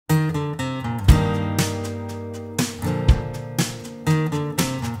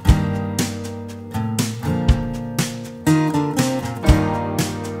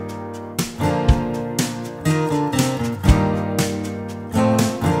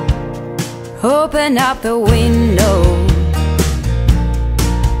Open up the window,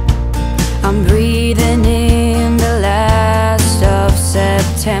 I'm breathing in the last of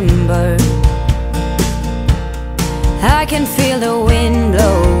September. I can feel the wind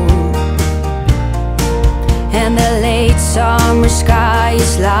blow, and the late summer sky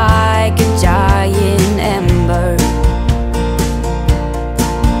is like a giant ember.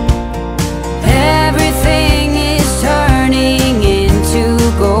 Everything is turning into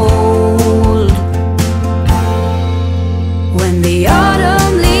gold. When the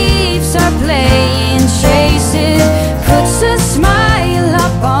autumn leaves are playing chase, it puts a smile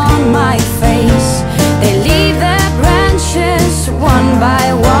up on my face. They leave their branches one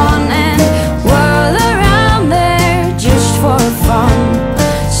by one and whirl around there just for fun.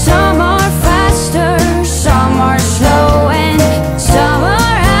 Some are faster, some are slow, and some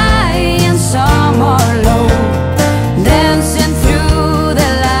are high and some are low, dancing through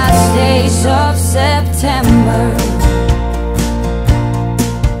the last days of September.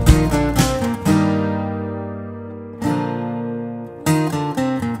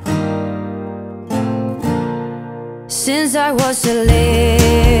 Since I was a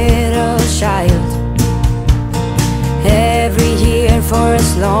little child, every year for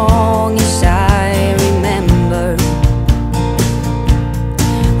as long as I remember,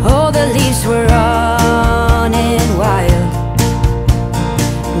 all the leaves were running wild,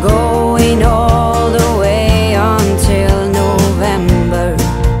 going all the way until November.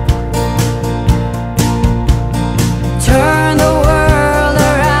 Turn the world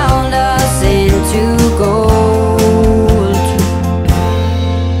around us into gold.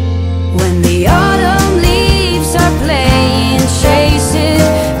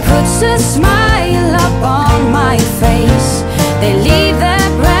 A smile up on my face. They leave their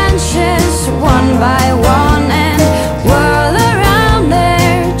branches one by one and whirl around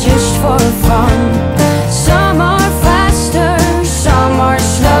there just for fun. Some are faster, some are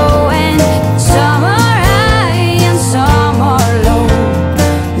slow, and some are high and some are low,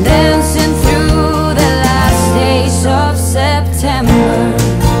 dancing through the last days of September.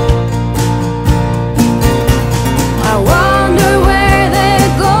 I wonder where they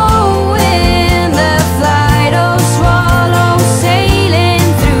go.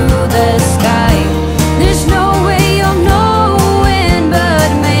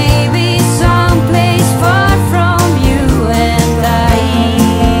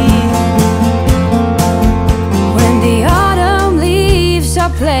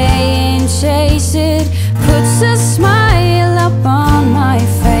 Playing chase, it puts a smile up on my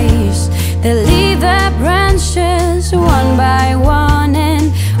face. They leave their branches one by one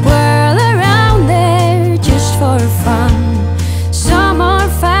and whirl around there just for fun. Some are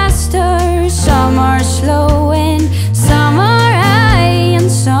faster, some are slow, and some are high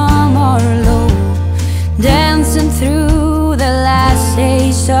and some are low, dancing through the last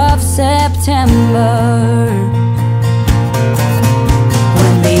days of September.